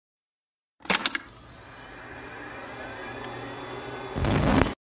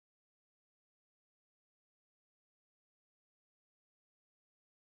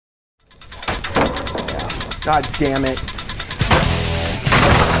God damn it.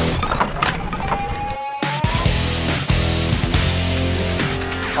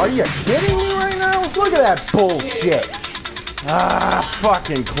 Are you kidding me right now? Look at that bullshit. Ah,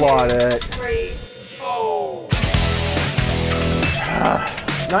 fucking Claudette.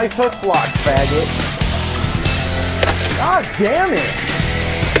 Nice hook block, faggot. God damn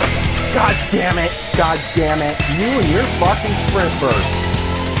it. God damn it. God damn it. You and your fucking sprint burst.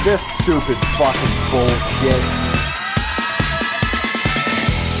 This stupid fucking bullshit.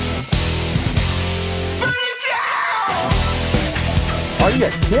 Are you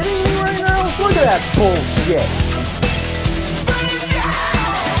kidding me right now? Look at that bullshit.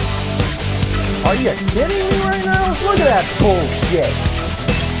 Are you kidding me right now? Look at that bullshit.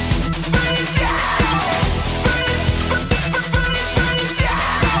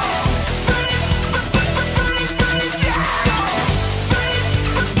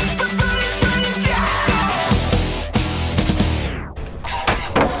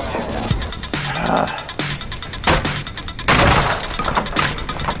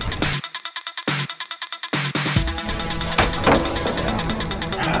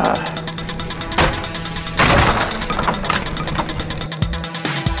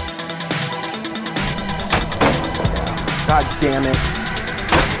 God damn it.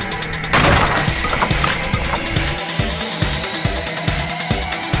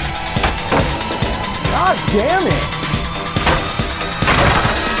 God damn it.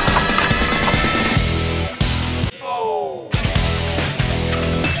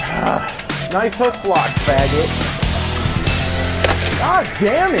 Nice hook block, faggot. God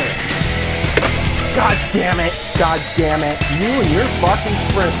damn it. God damn it. God damn it. You and your fucking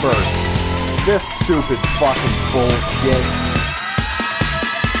sprint burst. This stupid fucking bullshit.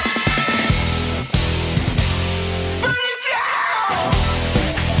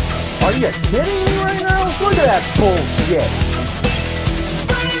 Are you kidding me right now? Look at that bullshit.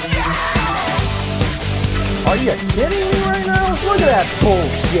 Are you kidding me right now? Look at that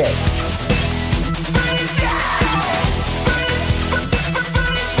bullshit.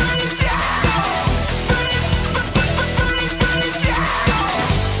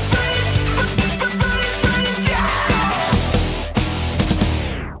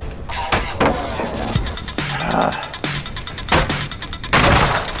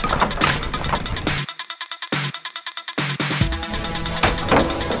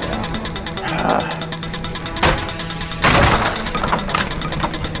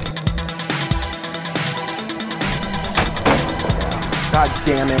 God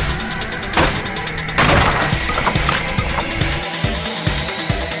damn it.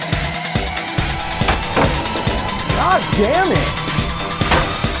 God damn it.